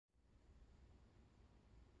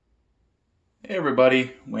Hey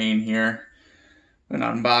everybody, Wayne here. An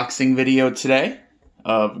unboxing video today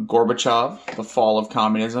of Gorbachev, The Fall of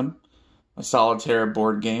Communism, a solitaire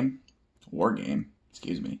board game, wargame,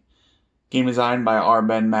 excuse me. Game designed by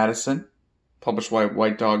Ben Madison, published by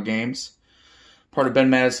White Dog Games, part of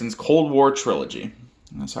Ben Madison's Cold War trilogy.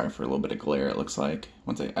 I'm sorry for a little bit of glare, it looks like.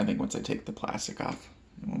 I think once I take the plastic off,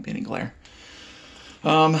 there won't be any glare.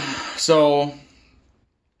 I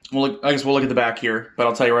guess we'll look at the back here, but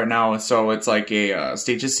I'll tell you right now. So it's like a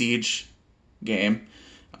Stage of Siege game.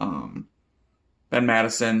 Ben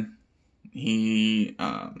Madison, he's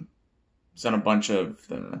done a bunch of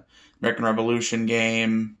the American Revolution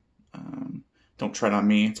game. Don't Tread on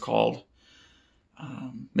Me, it's called.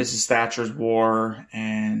 Mrs. Thatcher's War,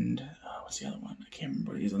 and what's the other one? I can't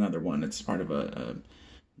remember. He's another one. It's part of a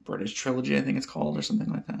British trilogy, I think it's called, or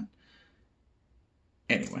something like that.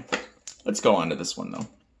 Anyway, let's go on to this one though.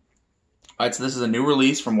 Alright, so this is a new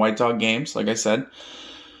release from White Dog Games, like I said.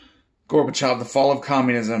 Gorbachev, The Fall of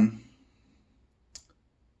Communism.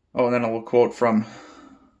 Oh, and then a little quote from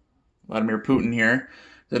Vladimir Putin here.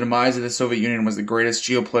 The demise of the Soviet Union was the greatest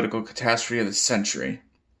geopolitical catastrophe of the century.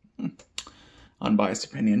 Unbiased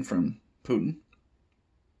opinion from Putin.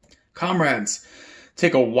 Comrades,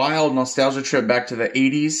 take a wild nostalgia trip back to the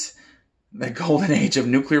 80s, the golden age of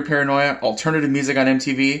nuclear paranoia, alternative music on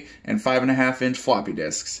MTV, and 5.5-inch floppy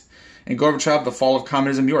disks. In Gorbachev, The Fall of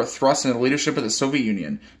Communism, you are thrust into the leadership of the Soviet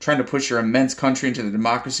Union, trying to push your immense country into the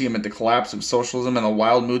democracy amid the collapse of socialism and the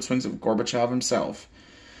wild mood swings of Gorbachev himself.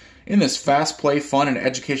 In this fast-play, fun, and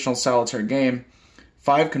educational solitaire game,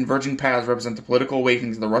 5 converging paths represent the political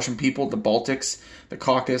awakenings of the Russian people, the Baltics, the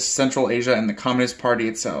Caucasus, Central Asia, and the Communist Party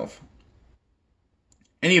itself.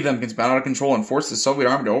 Any of them can spin out of control and force the Soviet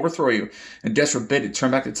army to overthrow you in a desperate bid to turn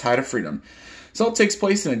back the tide of freedom. So it takes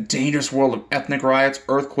place in a dangerous world of ethnic riots,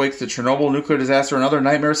 earthquakes, the Chernobyl nuclear disaster, and other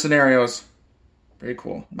nightmare scenarios. Very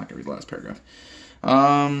cool. I'm not going to read the last paragraph.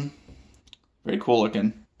 Very cool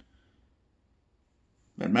looking.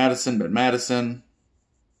 Ben Madison.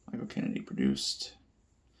 Michael Kennedy produced.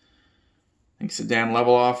 Thanks to Dan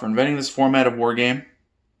Leveloff for inventing this format of war game,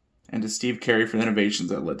 and to Steve Carey for the innovations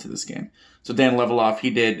that led to this game. So Dan Leveloff,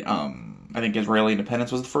 he did, I think Israeli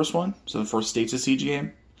Independence was the first one. So the first States of Siege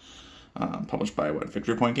game. Published by,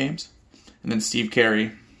 Victory Point Games. And then Steve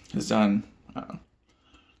Carey has done,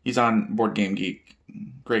 he's on Board Game Geek.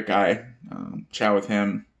 Great guy. Chat with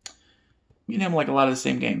him. Me and him like a lot of the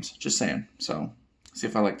same games. Just saying. So, see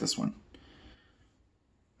if I like this one.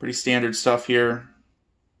 Pretty standard stuff here.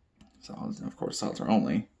 Solids, of course, solids are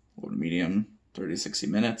only. Low to medium, 30 to 60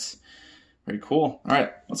 minutes. Very cool.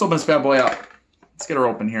 Alright, let's open this bad boy up. Let's get her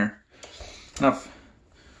open here. Enough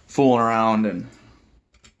fooling around and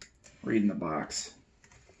reading the box.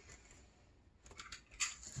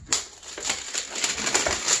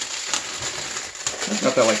 I've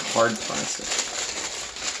got that like hard plastic.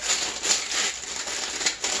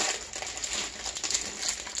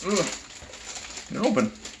 Ugh. Get it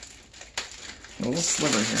open. A little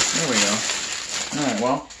sliver here. There we go. Alright,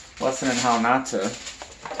 well, lesson in how not to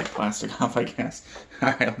take plastic off, I guess.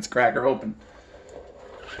 Alright, let's crack her open.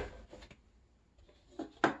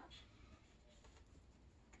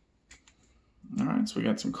 Alright, so we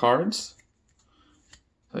got some cards.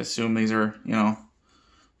 I assume these are,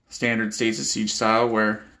 standard States of Siege style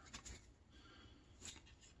where,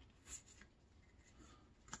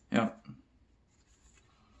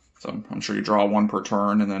 so I'm sure you draw one per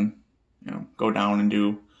turn and then, go down and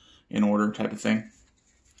do in order type of thing.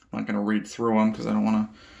 I'm not going to read through them because I don't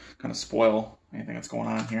want to kind of spoil anything that's going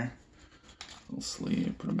on here. Little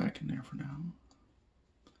sleeve, put them back in there for now.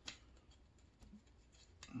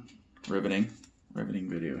 Riveting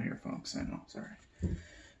video here, folks. I know, sorry.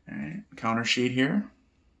 Alright, counter sheet here.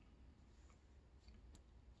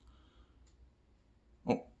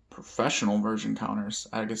 Oh, professional version counters.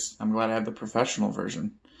 I guess I'm glad I have the professional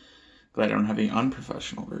version. Glad I don't have the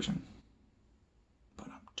unprofessional version. But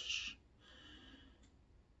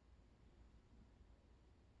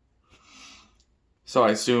so I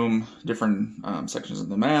assume different sections of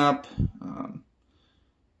the map,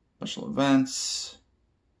 special events.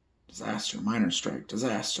 Disaster, minor strike,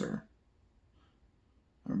 disaster.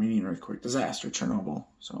 Armenian earthquake, disaster, Chernobyl.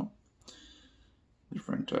 So,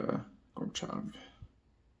 different Gorbachev,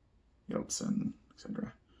 Yeltsin,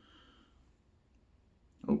 etc.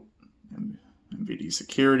 Oh, MVD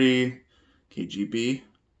security, KGB,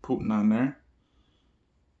 Putin on there.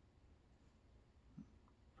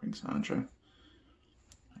 Frank Sinatra.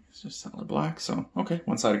 It's just solid black. So, okay,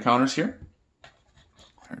 one-sided counters here.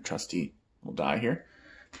 Our trusty little die here.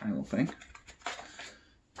 Tiny little thing.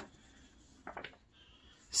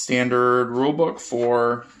 Standard rulebook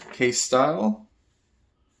for case style.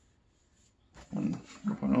 1.0,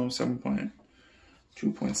 7.2.7,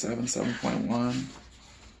 7.1. What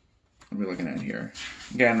are we looking at here?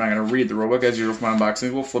 Again, I'm not going to read the rulebook as usual for my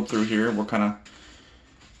unboxing. We'll flip through here. We're kind of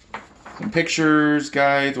some pictures,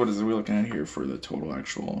 guides. What is it we're looking at here for the total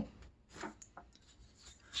actual?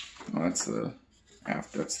 Oh, that's the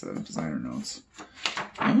designer notes.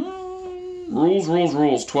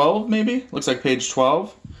 Rules. 12 maybe? Looks like page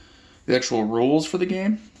 12. The actual rules for the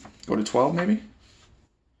game. Go to 12 maybe?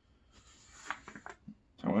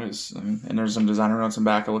 And there's some designer notes in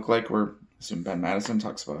back. It look like where I assume Ben Madison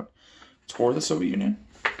talks about tour of the Soviet Union.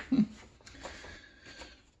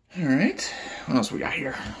 All right, what else we got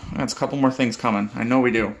here? That's a couple more things coming. I know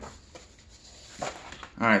we do.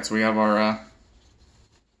 All right, so we have our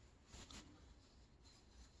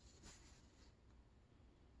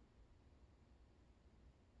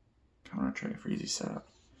counter tray for easy setup.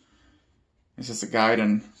 Is this a guide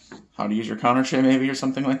on how to use your counter tray maybe or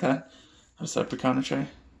something like that? How to set up the counter tray?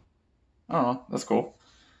 I don't know, that's cool.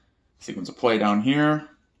 Sequence of play down here.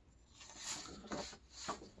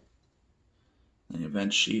 The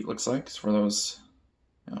event sheet looks like it's for those,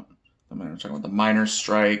 you know, I'm talking about the miners'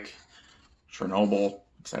 strike, Chernobyl,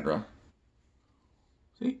 etc.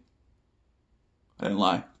 See? I didn't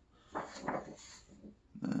lie.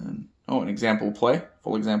 And, oh, an example of play,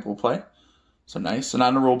 full example of play. So nice. So not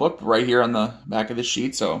in the rule book, but right here on the back of the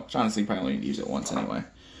sheet. So honestly, probably only use it once anyway.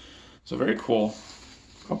 So very cool.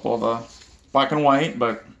 A couple of black and white,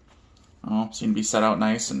 but seem to be set out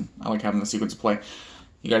nice, and I like having the sequence of play.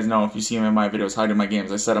 You guys know, if you see them in my videos, how I do my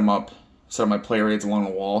games, I set up my play rates along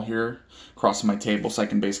the wall here, across my table, so I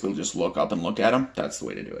can basically just look up and look at them. That's the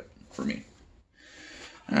way to do it for me.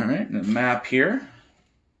 All right, and the map here.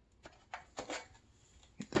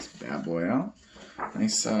 Get this bad boy out.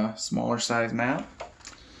 Nice smaller size map,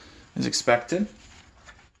 as expected.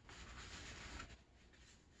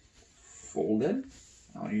 Folded.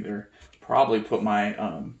 I'll either probably put my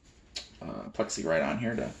plexi right on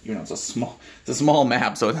here to, you know, it's a small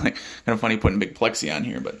map, so it's like kind of funny putting big plexi on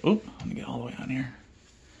here, but oop, let me get all the way on here.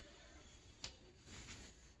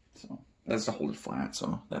 So that's to hold it flat,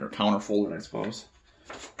 so that or counter folded, I suppose.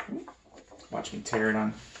 Watch me tear it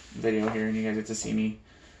on video here, and you guys get to see me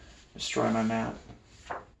destroy my map.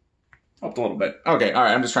 Up a little bit. Okay, all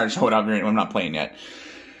right, I'm just trying to show it up here. I'm not playing yet.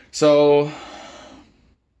 So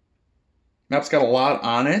map's got a lot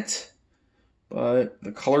on it, but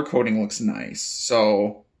the color coding looks nice.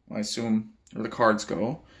 So I assume where the cards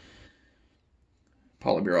go.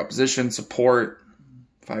 Politburo opposition, support,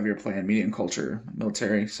 5-year plan, media and culture,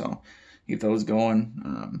 military. So keep those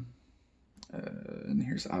going. And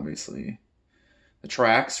here's obviously the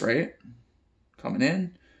tracks, right? Coming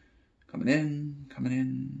in.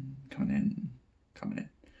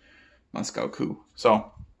 Moscow coup.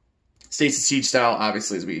 So states of siege style,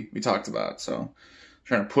 obviously, as we talked about. So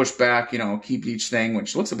trying to push back, you know, keep each thing,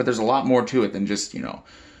 which looks like, but there's a lot more to it than just, you know,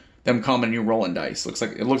 them coming and you rolling dice. It looks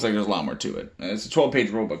like there's a lot more to it. It's a 12-page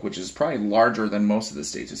rulebook, which is probably larger than most of the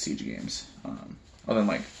states of siege games. Other than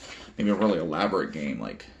like maybe a really elaborate game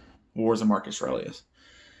like Wars of Marcus Aurelius.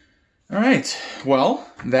 All right, well,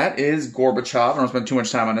 that is Gorbachev. I don't want to spend too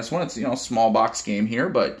much time on this one. It's, you know, a small box game here,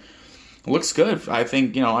 but it looks good. I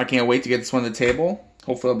think, you know, I can't wait to get this one to the table.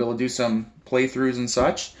 Hopefully I'll be able to do some playthroughs and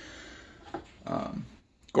such.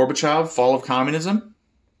 Gorbachev, Fall of Communism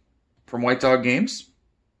from White Dog Games.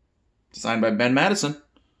 Designed by Ben Madison.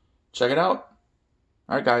 Check it out.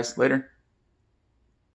 All right, guys. Later.